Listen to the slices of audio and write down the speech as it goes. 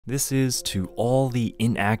This is to all the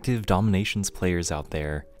inactive DomiNations players out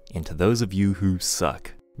there, and to those of you who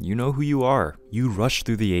suck. You know who you are. You rush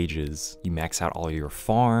through the ages. You max out all your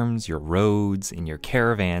farms, your roads, and your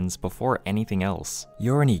caravans before anything else.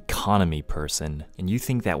 You're an economy person, and you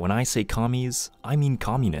think that when I say commies, I mean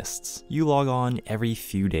communists. You log on every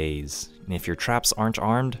few days, and if your traps aren't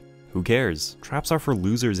armed, who cares? Traps are for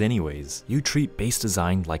losers anyways. You treat base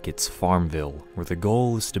design like it's Farmville, where the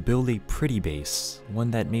goal is to build a pretty base, one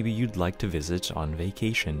that maybe you'd like to visit on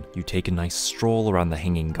vacation. You take a nice stroll around the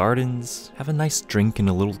hanging gardens, have a nice drink in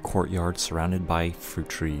a little courtyard surrounded by fruit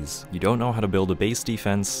trees. You don't know how to build a base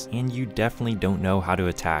defense, and you definitely don't know how to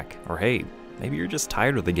attack. Or hey, maybe you're just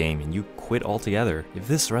tired of the game and you quit altogether. If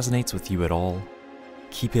this resonates with you at all,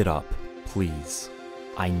 keep it up, please.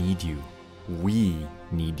 I need you. We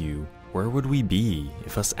need you. Where would we be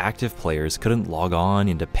if us active players couldn't log on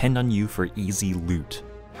and depend on you for easy loot?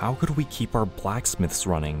 How could we keep our blacksmiths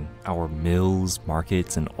running, our mills,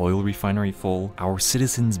 markets, and oil refinery full, our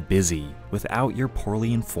citizens busy, without your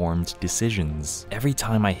poorly informed decisions? Every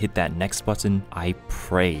time I hit that next button, I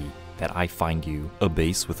pray that I find you. A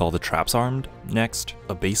base with all the traps armed? Next.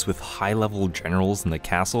 A base with high-level generals in the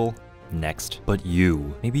castle? Next. But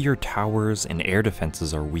you. Maybe your towers and air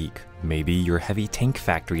defenses are weak. Maybe your heavy tank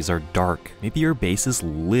factories are dark. Maybe your base is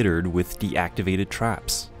littered with deactivated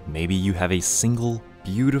traps. Maybe you have a single,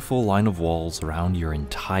 beautiful line of walls around your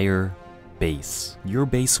entire base. Your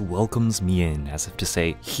base welcomes me in as if to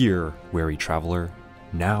say, "Here, wary traveler,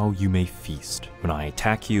 now you may feast." When I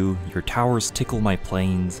attack you, your towers tickle my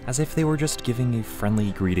planes as if they were just giving a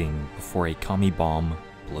friendly greeting before a commie bomb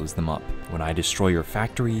blows them up. When I destroy your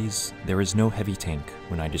factories, there is no heavy tank.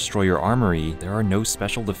 When I destroy your armory, there are no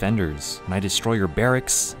special defenders. When I destroy your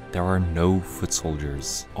barracks, there are no foot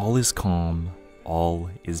soldiers. All is calm, all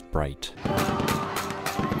is bright.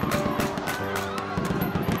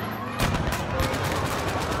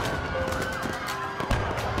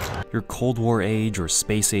 Your Cold War age or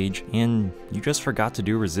space age, and you just forgot to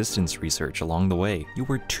do resistance research along the way. You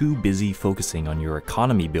were too busy focusing on your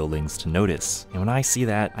economy buildings to notice, and when I see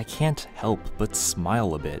that, I can't help but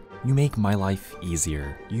smile a bit. You make my life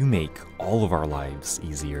easier. You make all of our lives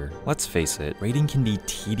easier. Let's face it, raiding can be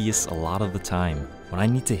tedious a lot of the time. When I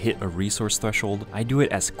need to hit a resource threshold, I do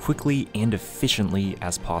it as quickly and efficiently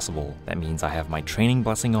as possible. That means I have my training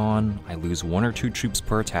blessing on, I lose 1 or 2 troops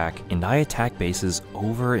per attack, and I attack bases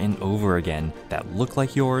over and over again that look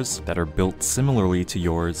like yours, that are built similarly to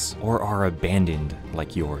yours, or are abandoned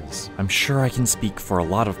like yours. I'm sure I can speak for a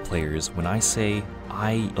lot of players when I say,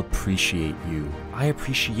 I appreciate you. I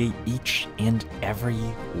appreciate each and every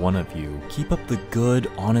one of you. Keep up the good,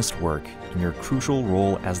 honest work in your crucial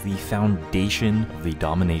role as the foundation of the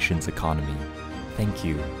DomiNations economy. Thank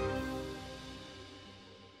you.